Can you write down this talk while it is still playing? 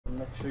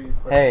make sure you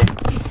put Hey,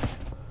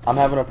 I'm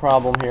having a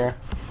problem here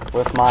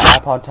with my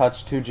iPod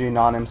Touch 2G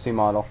non-MC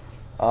model.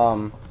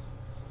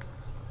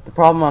 The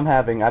problem I'm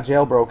having, I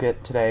jailbroke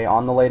it today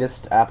on the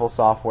latest Apple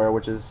software,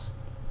 which is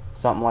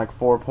something like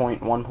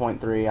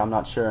 4.1.3, I'm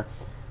not sure.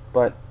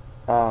 But,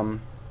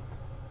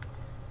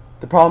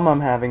 the problem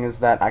I'm having is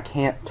that I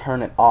can't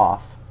turn it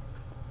off.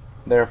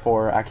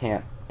 Therefore, I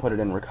can't put it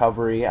in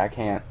recovery, I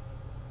can't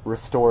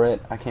restore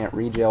it, I can't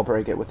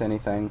re-jailbreak it with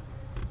anything,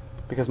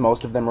 because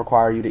most of them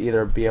require you to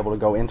either be able to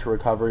go into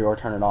recovery or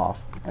turn it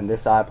off, and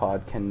this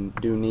iPod can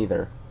do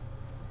neither.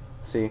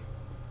 See,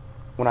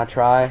 when I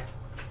try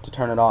to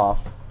turn it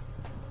off,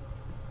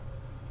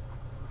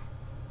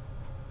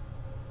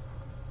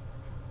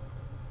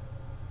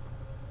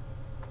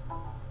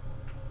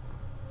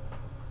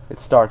 it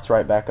starts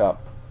right back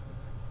up,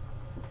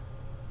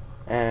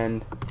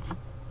 and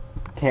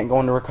can't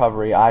go into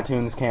recovery.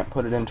 iTunes can't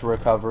put it into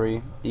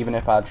recovery, even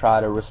if I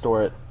try to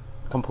restore it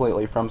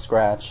completely from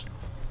scratch.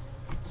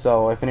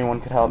 So if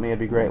anyone could help me, it'd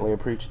be greatly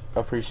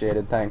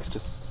appreciated. Thanks.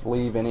 Just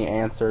leave any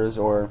answers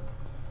or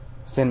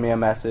send me a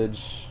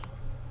message.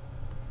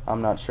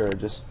 I'm not sure.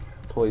 Just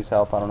please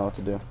help. I don't know what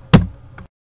to do.